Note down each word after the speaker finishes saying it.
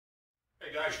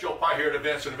Hey guys, Joe Pye here at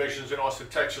Advanced Innovations in Austin,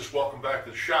 Texas. Welcome back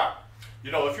to the shop.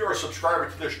 You know, if you're a subscriber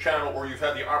to this channel or you've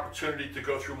had the opportunity to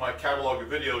go through my catalog of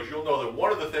videos, you'll know that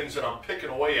one of the things that I'm picking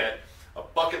away at, a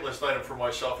bucket list item for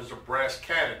myself, is a brass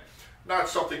cannon. Not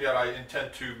something that I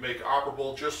intend to make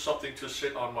operable, just something to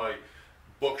sit on my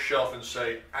bookshelf and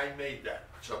say, I made that.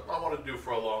 So I want to do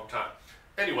for a long time.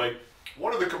 Anyway,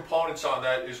 one of the components on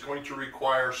that is going to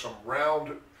require some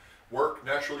round work.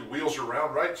 Naturally, wheels are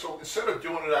round, right? So instead of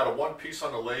doing it out of one piece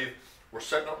on the lathe, we're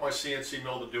setting up my CNC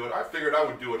mill to do it. I figured I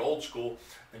would do it old school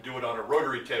and do it on a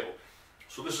rotary table.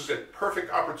 So this is a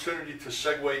perfect opportunity to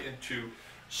segue into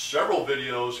several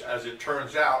videos, as it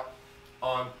turns out,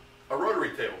 on a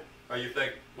rotary table. Now you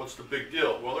think, what's the big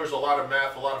deal? Well, there's a lot of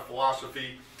math, a lot of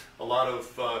philosophy, a lot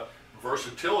of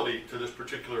versatility to this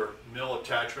particular mill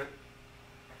attachment.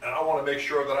 And I want to make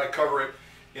sure that I cover it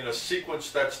in a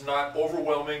sequence that's not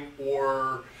overwhelming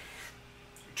or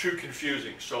too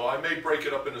confusing. So I may break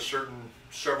it up into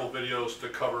several videos to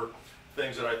cover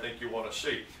things that I think you want to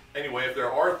see. Anyway, if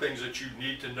there are things that you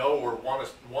need to know or want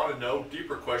to know,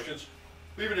 deeper questions,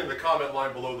 leave it in the comment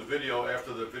line below the video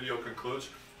after the video concludes,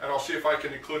 and I'll see if I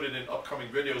can include it in upcoming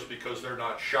videos because they're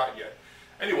not shot yet.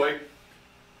 Anyway,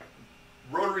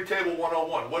 Rotary Table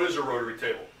 101. What is a rotary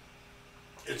table?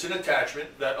 It's an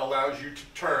attachment that allows you to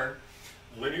turn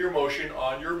linear motion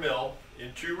on your mill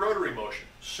into rotary motion.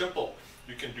 Simple.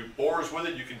 You can do bores with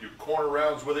it, you can do corner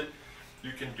rounds with it,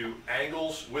 you can do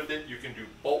angles with it, you can do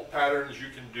bolt patterns, you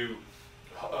can do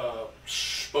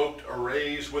spoked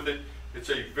arrays with it. It's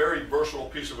a very versatile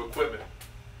piece of equipment.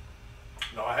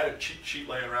 Now I had a cheat sheet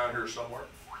laying around here somewhere.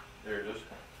 There it is.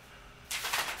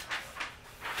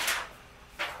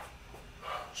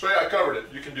 So yeah, I covered it.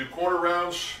 You can do corner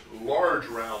rounds, large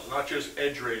rounds, not just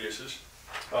edge radiuses.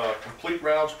 Complete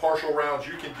rounds, partial rounds.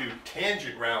 You can do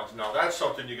tangent rounds. Now that's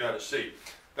something you got to see.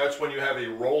 That's when you have a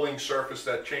rolling surface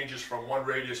that changes from one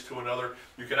radius to another.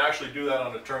 You can actually do that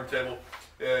on a turntable.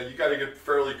 You got to get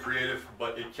fairly creative,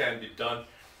 but it can be done.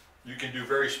 You can do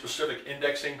very specific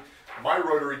indexing. My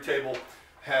rotary table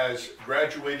has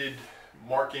graduated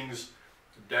markings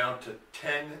down to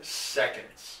 10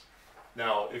 seconds.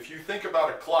 Now, if you think about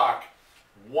a clock,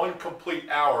 1 complete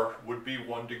hour would be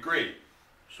 1 degree.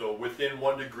 So within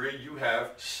 1 degree, you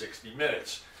have 60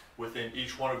 minutes. Within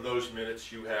each one of those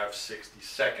minutes, you have 60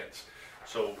 seconds.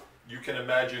 So you can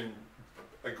imagine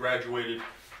a graduated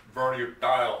vernier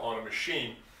dial on a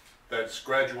machine that's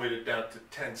graduated down to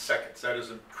 10 seconds. That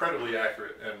is incredibly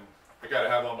accurate, and I got to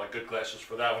have on my good glasses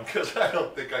for that one because I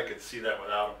don't think I could see that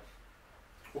without them.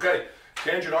 Okay,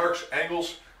 tangent arcs,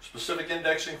 angles, specific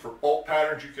indexing for bolt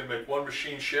patterns. You can make one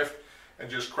machine shift and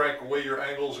just crank away your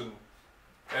angles. And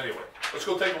anyway, let's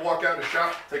go take a walk out in the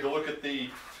shop, take a look at the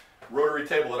rotary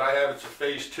table that I have. It's a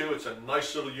phase 2. It's a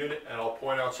nice little unit, and I'll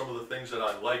point out some of the things that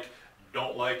I like,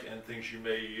 don't like, and things you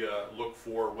may look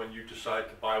for when you decide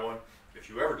to buy one, if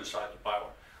you ever decide to buy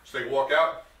one. Let's take a walk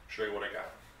out, show you what I got.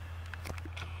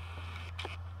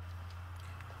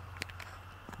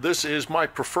 This is my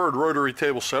preferred rotary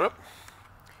table setup.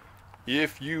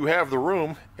 If you have the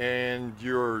room and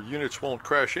your units won't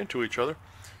crash into each other,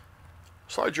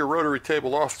 slide your rotary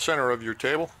table off the center of your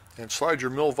table and slide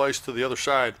your mill vise to the other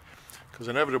side, because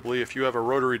inevitably if you have a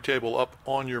rotary table up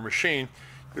on your machine,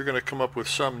 you're going to come up with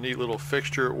some neat little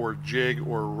fixture or jig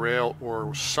or rail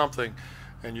or something,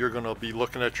 and you're going to be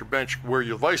looking at your bench where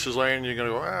your vise is laying and you're going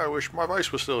to go, I wish my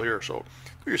vise was still here. So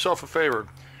do yourself a favor.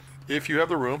 If you have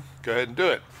the room, go ahead and do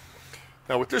it.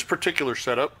 Now with this particular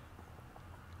setup,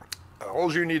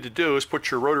 all you need to do is put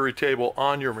your rotary table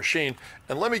on your machine,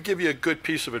 and let me give you a good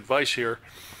piece of advice here.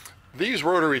 These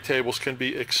rotary tables can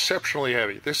be exceptionally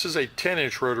heavy. This is a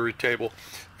 10-inch rotary table,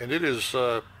 and it is,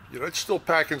 it's still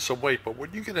packing some weight, but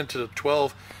when you get into the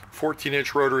 12,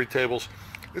 14-inch rotary tables,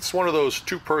 it's one of those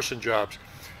two-person jobs.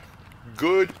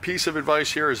 Good piece of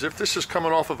advice here is if this is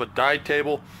coming off of a die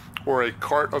table or a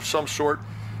cart of some sort,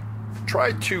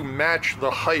 try to match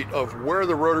the height of where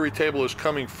the rotary table is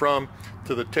coming from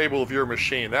to the table of your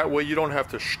machine. That way you don't have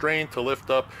to strain to lift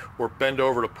up or bend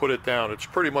over to put it down. It's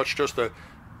pretty much just a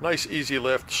nice easy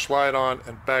lift, slide on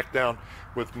and back down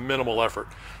with minimal effort.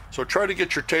 So try to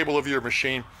get your table of your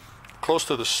machine close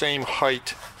to the same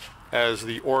height as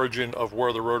the origin of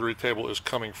where the rotary table is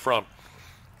coming from.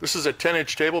 This is a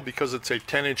 10-inch table because it's a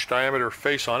 10-inch diameter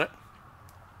face on it.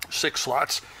 6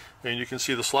 slots, and you can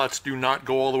see the slots do not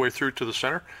go all the way through to the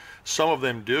center. Some of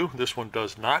them do. This one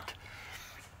does not.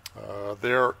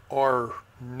 There are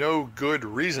no good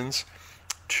reasons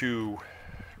to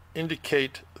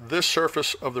indicate this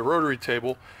surface of the rotary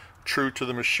table true to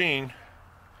the machine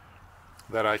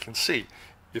that I can see.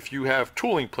 If you have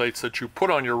tooling plates that you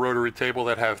put on your rotary table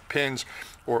that have pins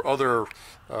or other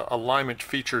alignment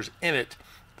features in it,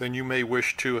 then you may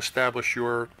wish to establish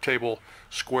your table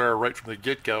square right from the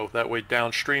get-go. That way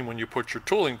downstream, when you put your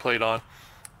tooling plate on,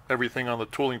 everything on the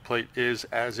tooling plate is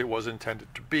as it was intended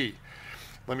to be.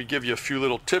 Let me give you a few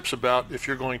little tips about if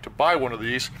you're going to buy one of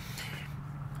these.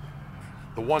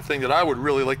 The one thing that I would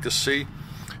really like to see,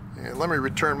 and let me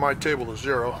return my table to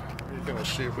 0. We're going to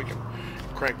see if we can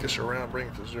crank this around, bring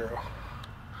it to 0.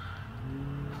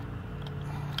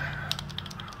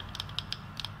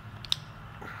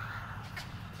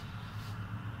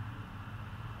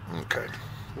 Okay,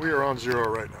 we are on 0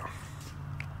 right now.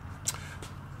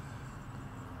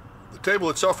 The table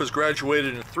itself is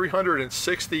graduated in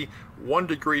 360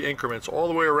 1-degree increments all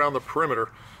the way around the perimeter.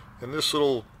 And this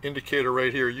little indicator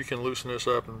right here, you can loosen this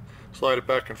up and slide it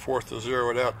back and forth to 0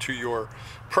 it out to your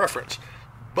preference.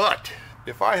 But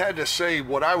if I had to say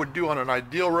what I would do on an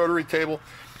ideal rotary table,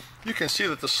 you can see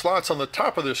that the slots on the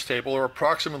top of this table are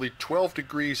approximately 12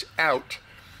 degrees out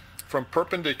from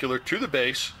perpendicular to the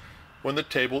base when the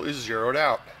table is zeroed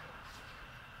out.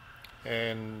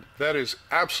 And that is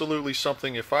absolutely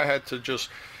something, if I had to just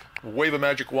wave a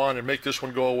magic wand and make this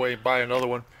one go away and buy another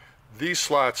one, these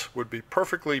slots would be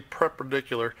perfectly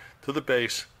perpendicular to the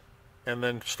base, and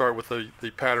then start with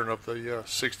the pattern of the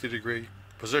 60-degree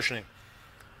positioning.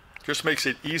 Just makes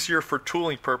it easier for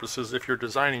tooling purposes if you're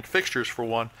designing fixtures for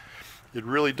one. It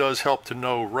really does help to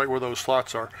know right where those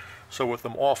slots are. So with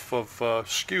them off of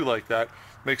skew like that,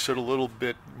 makes it a little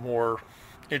bit more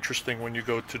interesting when you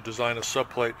go to design a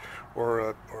subplate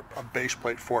or a base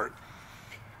plate for it.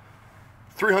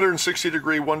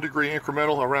 360-degree, 1-degree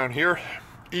incremental around here.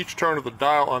 Each turn of the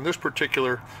dial on this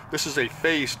is a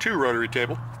phase 2 rotary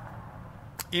table.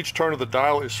 Each turn of the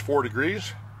dial is 4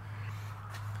 degrees.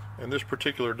 And this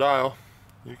particular dial,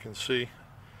 you can see,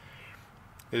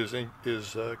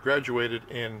 is graduated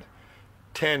in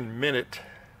 10-minute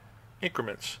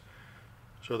increments.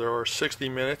 So there are 60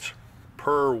 minutes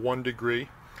per 1 degree.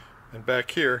 And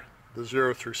back here, the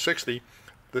 0 through 60,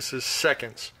 this is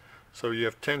seconds. So you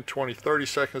have 10, 20, 30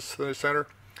 seconds to the center,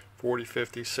 40,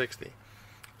 50, 60.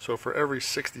 So for every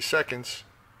 60 seconds,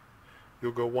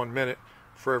 you'll go 1 minute.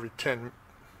 For every 10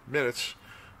 minutes,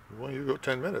 well, you go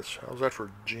 10 minutes. How's that for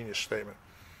a genius statement?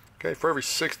 Okay, for every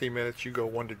 60 minutes, you go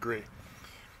 1 degree.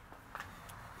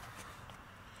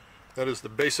 That is the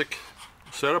basic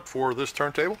setup for this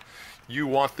turntable. You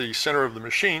want the center of the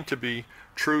machine to be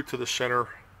true to the center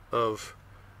of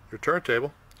your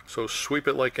turntable. So sweep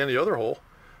it like any other hole.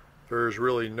 There's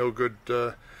really no good,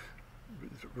 no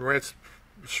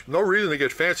reason to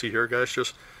get fancy here, guys.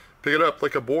 Just pick it up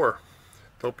like a bore.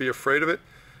 Don't be afraid of it.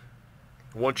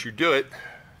 Once you do it,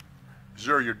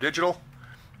 zero your digital.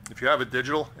 If you have a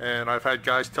digital, and I've had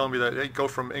guys tell me that, hey, go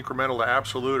from incremental to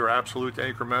absolute or absolute to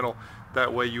incremental.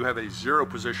 That way you have a 0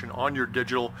 position on your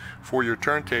digital for your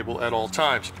turntable at all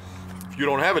times. If you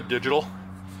don't have a digital,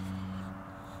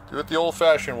 do it the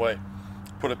old-fashioned way.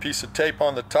 Put a piece of tape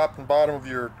on the top and bottom of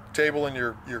your table and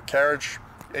your carriage,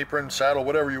 apron, saddle,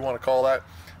 whatever you want to call that.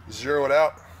 Zero it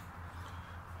out.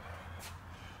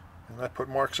 And I put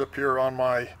marks up here on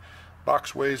my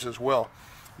boxways as well.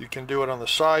 You can do it on the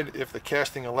side if the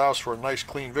casting allows for a nice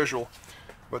clean visual,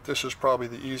 but this is probably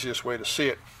the easiest way to see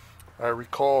it. I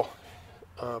recall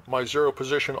my 0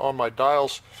 position on my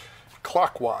dials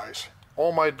clockwise.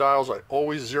 All my dials, I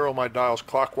always zero my dials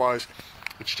clockwise.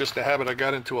 It's just a habit I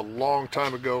got into a long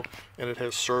time ago, and it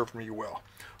has served me well.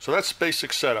 So that's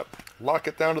basic setup. Lock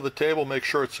it down to the table, make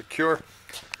sure it's secure.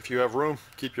 If you have room,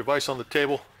 keep your vise on the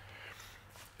table.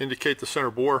 Indicate the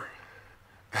center bore.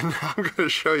 And now I'm going to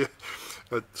show you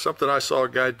something I saw a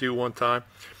guy do one time.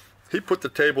 He put the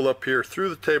table up here, threw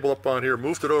the table up on here,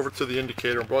 moved it over to the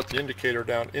indicator, and brought the indicator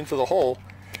down into the hole.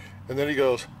 And then he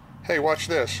goes, hey, watch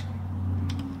this.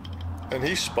 And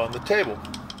he spun the table.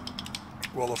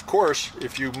 Well, of course,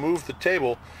 if you move the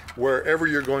table wherever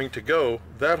you're going to go,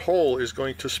 that hole is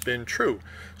going to spin true.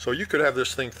 So you could have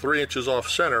this thing 3 inches off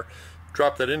center,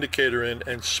 drop that indicator in,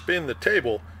 and spin the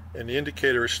table, and the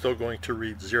indicator is still going to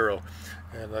read 0.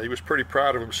 And he was pretty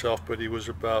proud of himself, but he was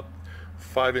about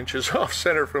 5 inches off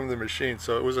center from the machine.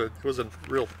 So it was a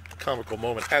real comical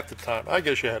moment at the time. I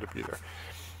guess you had to be there.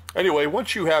 Anyway,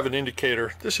 once you have an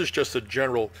indicator, this is just a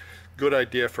general good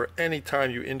idea for any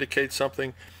time you indicate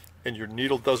something and your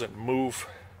needle doesn't move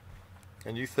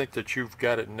and you think that you've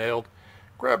got it nailed,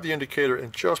 grab the indicator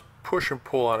and just push and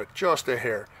pull on it just a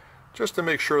hair, just to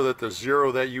make sure that the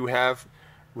 0 that you have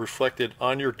reflected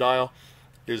on your dial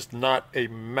is not a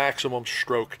maximum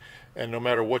stroke, and no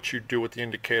matter what you do with the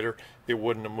indicator, it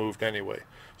wouldn't have moved anyway.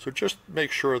 So just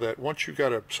make sure that once you've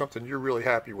got something you're really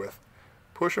happy with,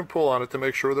 push and pull on it to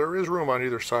make sure there is room on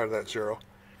either side of that 0.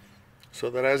 so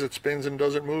that as it spins and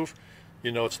doesn't move,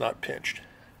 you know it's not pinched.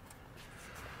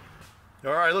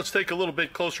 All right, let's take a little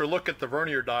bit closer look at the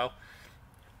vernier dial.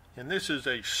 And this is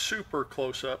a super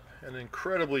close-up, an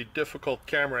incredibly difficult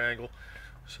camera angle.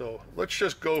 So let's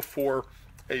just go for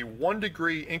a 1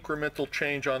 degree incremental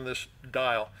change on this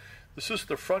dial. This is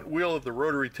the front wheel of the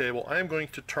rotary table. I am going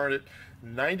to turn it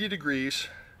 90 degrees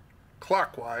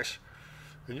clockwise,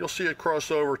 and you'll see it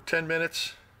cross over 10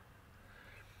 minutes,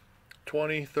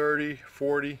 20, 30,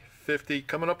 40, 50,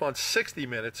 coming up on 60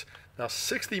 minutes. Now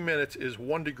 60 minutes is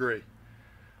 1 degree.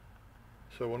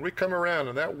 So when we come around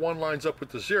and that 1 lines up with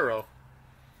the 0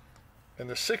 and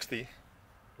the 60,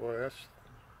 boy, that's,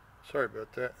 sorry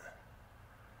about that.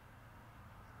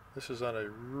 This is on a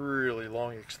really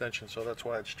long extension, so that's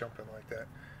why it's jumping like that.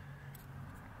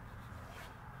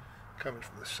 Coming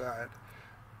from the side.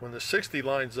 When the 60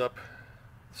 lines up,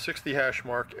 60 hash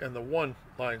mark, and the 1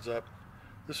 lines up,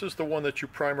 this is the one that you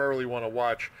primarily want to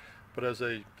watch, but as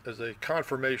a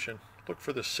confirmation, look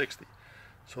for the 60.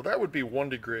 So that would be 1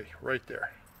 degree right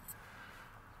there.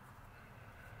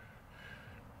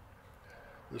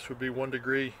 This would be 1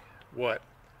 degree, what?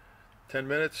 10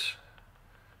 minutes?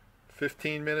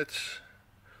 15 minutes?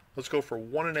 Let's go for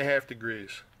 1.5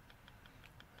 degrees.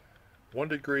 1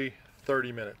 degree,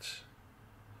 30 minutes.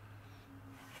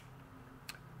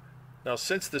 Now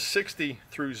since the 60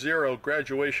 through 0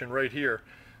 graduation right here,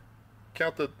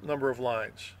 count the number of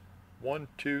lines. 1,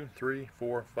 2, 3,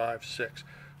 4, 5, 6.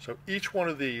 So each one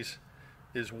of these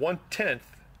is 1/10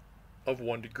 of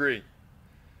 1 degree,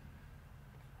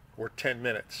 or 10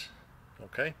 minutes,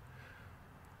 okay?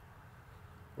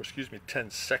 Or excuse me,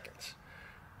 10 seconds.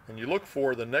 And you look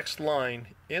for the next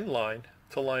line in line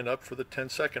to line up for the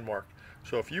 10-second mark.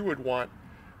 So if you would want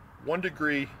 1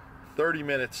 degree, 30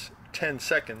 minutes, 10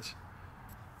 seconds,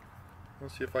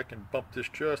 let's see if I can bump this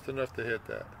just enough to hit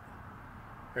that.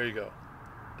 There you go.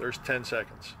 There's 10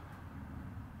 seconds.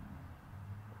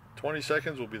 20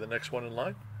 seconds will be the next one in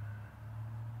line.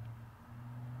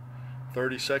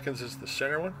 30 seconds is the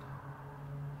center one.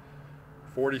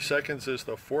 40 seconds is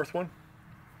the fourth one.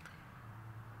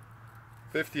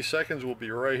 50 seconds will be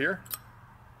right here.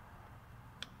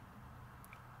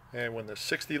 And when the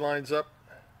 60 lines up,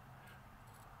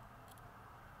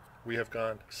 we have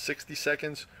gone 60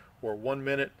 seconds or 1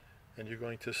 minute, and you're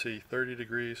going to see 30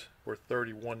 degrees or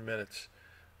 31 minutes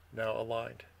now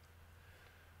aligned.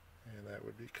 And that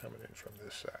would be coming in from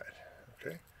this side.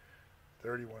 Okay,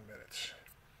 31 minutes.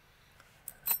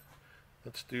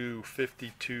 Let's do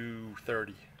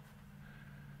 52:30.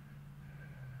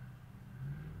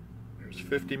 There's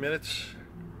 50 minutes,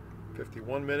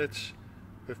 51 minutes,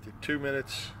 52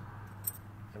 minutes,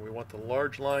 and we want the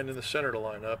large line in the center to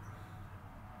line up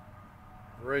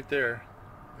right there.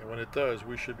 And when it does,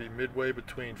 we should be midway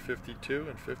between 52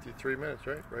 and 53 minutes,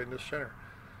 right? Right in the center.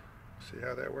 See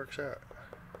how that works out.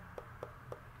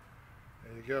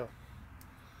 There you go.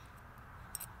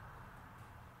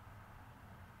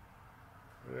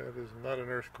 That is not an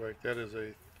earthquake. That is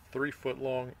a 3-foot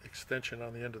long extension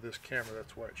on the end of this camera.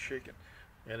 That's why it's shaking.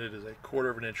 And it is a 1/4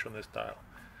 of an inch on this dial.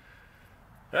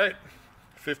 Alright,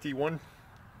 51,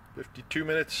 52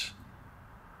 minutes,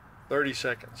 30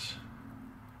 seconds.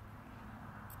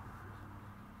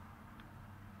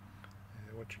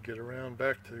 And once you get around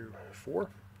back to 4,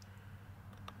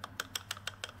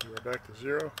 you are back to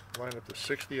 0. Line up to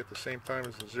 60 at the same time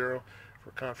as the 0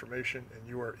 for confirmation, and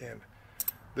you are in.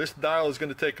 This dial is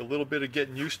going to take a little bit of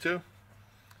getting used to,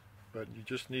 but you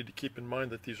just need to keep in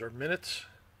mind that these are minutes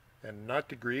and not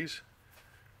degrees.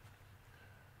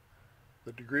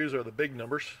 The degrees are the big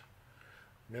numbers,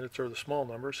 minutes are the small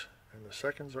numbers, and the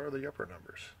seconds are the upper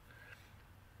numbers.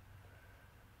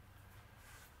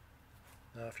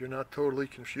 Now if you're not totally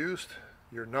confused,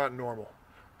 you're not normal.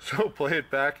 So play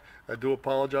it back. I do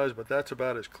apologize, but that's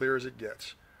about as clear as it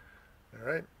gets.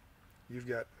 Alright, you've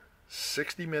got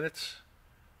 60 minutes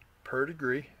per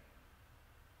degree,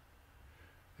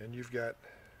 and you've got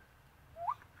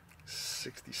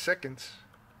 60 seconds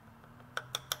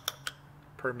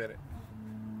per minute.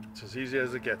 It's as easy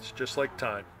as it gets, just like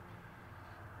time.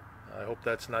 I hope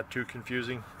that's not too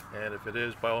confusing, and if it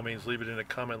is, by all means leave it in the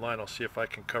comment line. I'll see if I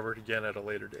can cover it again at a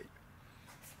later date.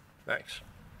 Thanks.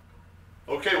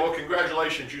 Okay, well,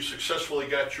 congratulations. You successfully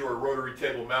got your rotary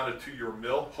table mounted to your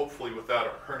mill, hopefully without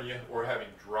a hernia or having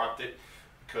dropped it,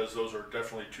 because those are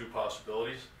definitely two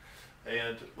possibilities.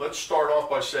 And let's start off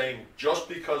by saying, just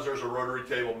because there's a rotary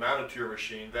table mounted to your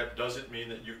machine, that doesn't mean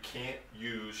that you can't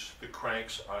use the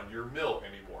cranks on your mill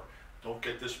anymore. Don't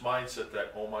get this mindset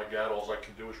that, oh my God, all I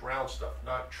can do is round stuff.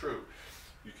 Not true.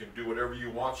 You can do whatever you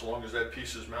want so long as that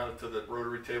piece is mounted to the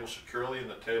rotary table securely and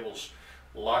the table's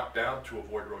locked down to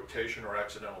avoid rotation or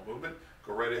accidental movement,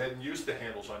 go right ahead and use the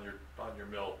handles on your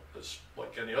mill as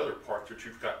like any other part that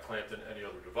you've got clamped in any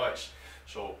other device.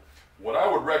 So what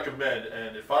I would recommend,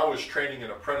 and if I was training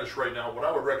an apprentice right now, what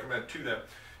I would recommend to them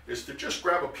is to just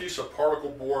grab a piece of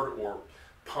particle board or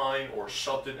pine or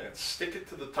something and stick it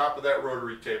to the top of that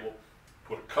rotary table,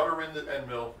 put a cutter in the end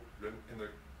mill, in the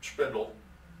spindle,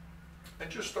 and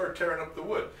just start tearing up the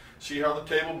wood. See how the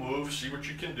table moves, see what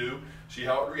you can do, see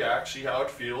how it reacts, see how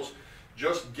it feels.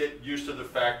 Just get used to the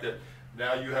fact that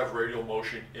now you have radial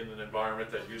motion in an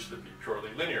environment that used to be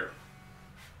purely linear.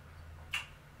 I'm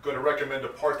going to recommend a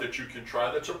part that you can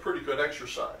try that's a pretty good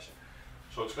exercise.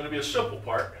 So it's going to be a simple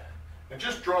part, and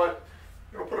just draw it,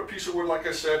 put a piece of wood like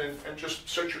I said, and just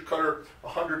set your cutter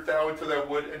 100 thou into that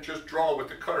wood and just draw with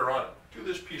the cutter on it. Do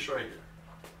this piece right here.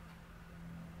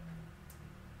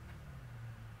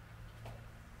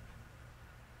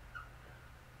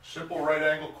 Simple right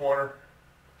angle corner.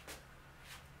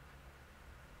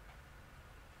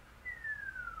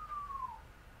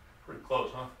 Pretty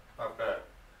close, huh? Not bad.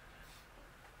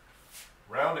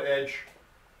 Round edge.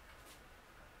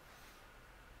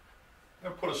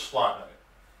 And put a slot in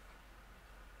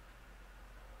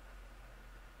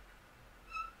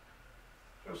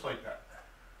it. Just like that.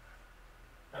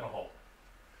 And a hole.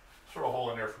 Throw a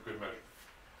hole in there for good measure.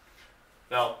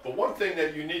 Now, the one thing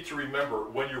that you need to remember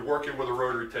when you're working with a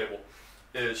rotary table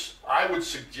is I would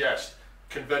suggest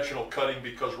conventional cutting,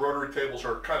 because rotary tables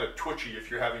are kind of twitchy. If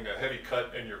you're having a heavy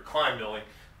cut and you're climb milling,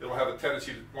 it'll have a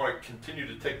tendency to want to continue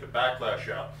to take the backlash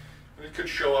out. And it could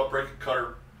show up, break a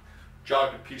cutter,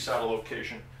 jog the piece out of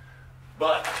location.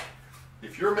 But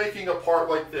if you're making a part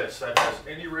like this that has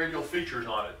any radial features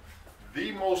on it,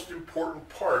 the most important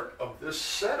part of this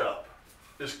setup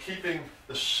is keeping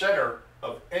the center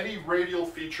of any radial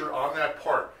feature on that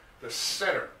part, the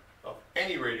center of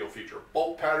any radial feature,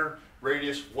 bolt pattern,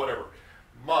 radius, whatever,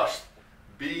 must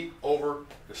be over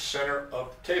the center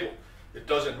of the table. It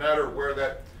doesn't matter where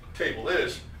that table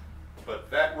is, but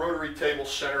that rotary table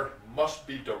center must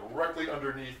be directly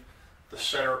underneath the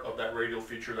center of that radial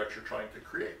feature that you're trying to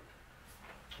create.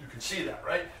 You can see that,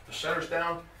 right? The center's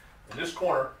down in this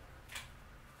corner,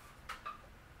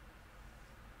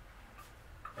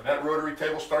 and that rotary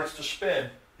table starts to spin,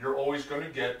 you're always going to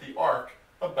get the arc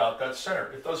about that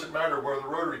center. It doesn't matter where the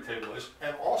rotary table is.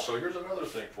 And also, here's another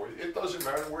thing for you. It doesn't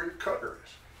matter where your cutter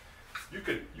is. You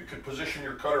could position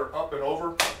your cutter up and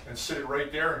over and sit it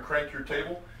right there and crank your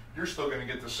table. You're still going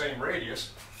to get the same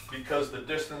radius, because the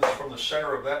distance from the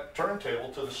center of that turntable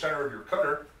to the center of your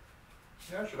cutter,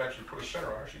 I should actually put a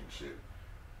center on it so you can see it.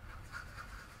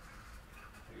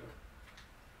 There you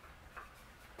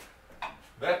go.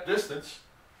 That distance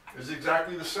is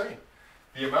exactly the same.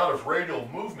 The amount of radial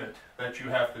movement that you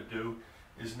have to do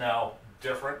is now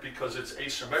different because it's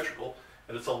asymmetrical,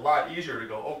 and it's a lot easier to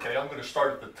go, okay, I'm going to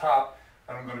start at the top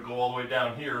and I'm going to go all the way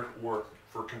down here, or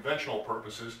for conventional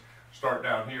purposes, start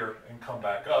down here and come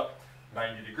back up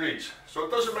 90 degrees. So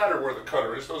it doesn't matter where the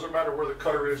cutter is, doesn't matter where the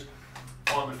cutter is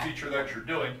on the feature that you're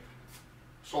doing,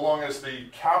 so long as the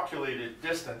calculated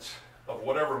distance of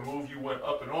whatever move you went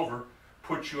up and over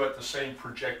puts you at the same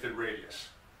projected radius.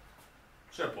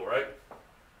 Simple, right?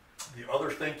 The other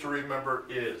thing to remember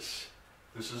is,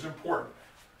 this is important,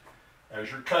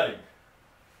 as you're cutting,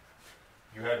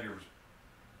 you have your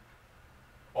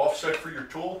offset for your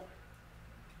tool.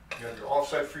 You have your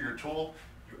offset for your tool.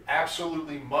 You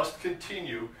absolutely must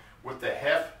continue with the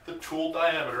half the tool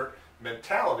diameter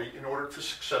mentality in order to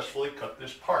successfully cut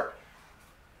this part.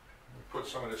 Let me put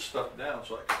some of this stuff down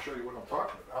so I can show you what I'm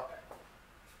talking about.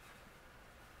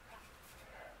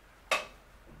 You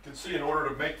can see, in order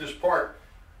to make this part,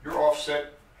 you're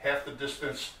offset half the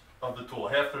distance of the tool,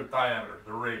 half the diameter,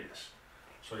 the radius.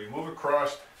 So you move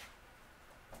across,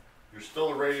 you're still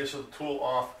the radius of the tool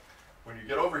off. When you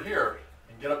get over here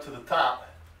and get up to the top,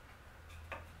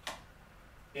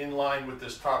 in line with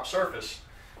this top surface,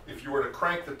 if you were to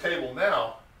crank the table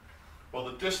now, well,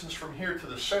 the distance from here to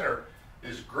the center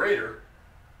is greater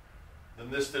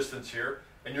than this distance here,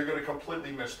 and you're going to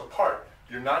completely miss the part.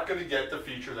 You're not going to get the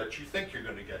feature that you think you're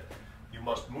going to get. You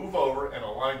must move over and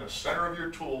align the center of your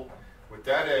tool with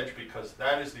that edge, because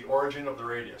that is the origin of the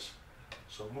radius.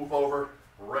 So move over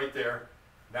right there.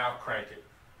 Now crank it.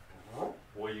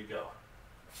 Away you go.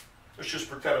 Let's just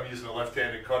pretend I'm using a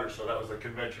left-handed cutter, so that was a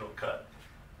conventional cut.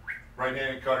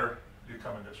 Right-handed cutter, you're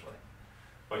coming this way.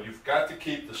 But you've got to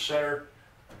keep the center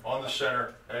on the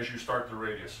center as you start the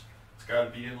radius. It's got to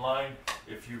be in line.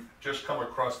 If you just come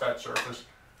across that surface,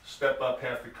 step up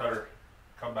half the cutter,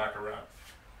 come back around.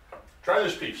 Try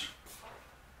this piece.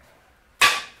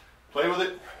 Play with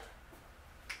it.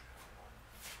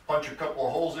 Punch a couple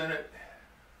of holes in it.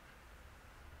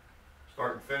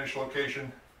 start and finish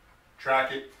location,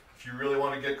 track it. If you really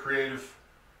want to get creative,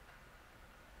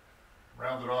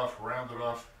 round it off,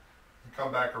 and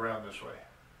come back around this way.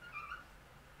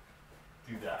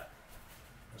 Do that.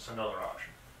 That's another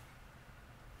option.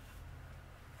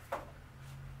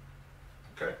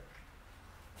 Okay.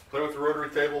 Play with the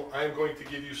rotary table. I am going to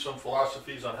give you some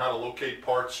philosophies on how to locate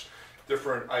parts,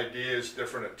 different ideas,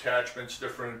 different attachments,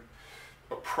 different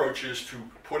approaches to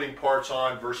putting parts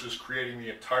on versus creating the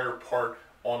entire part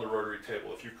on the rotary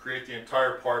table. If you create the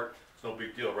entire part, it's no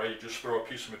big deal, right? You just throw a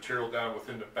piece of material down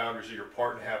within the boundaries of your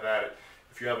part and have at it.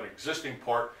 If you have an existing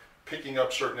part, picking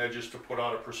up certain edges to put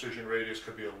on a precision radius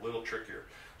could be a little trickier.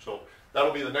 So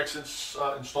that'll be the next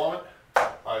installment.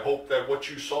 I hope that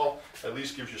what you saw at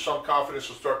least gives you some confidence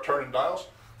to start turning dials.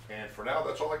 And for now,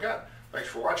 that's all I got. Thanks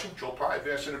for watching. Joel Pye,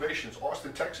 Advanced Innovations,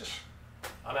 Austin, Texas.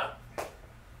 I'm out.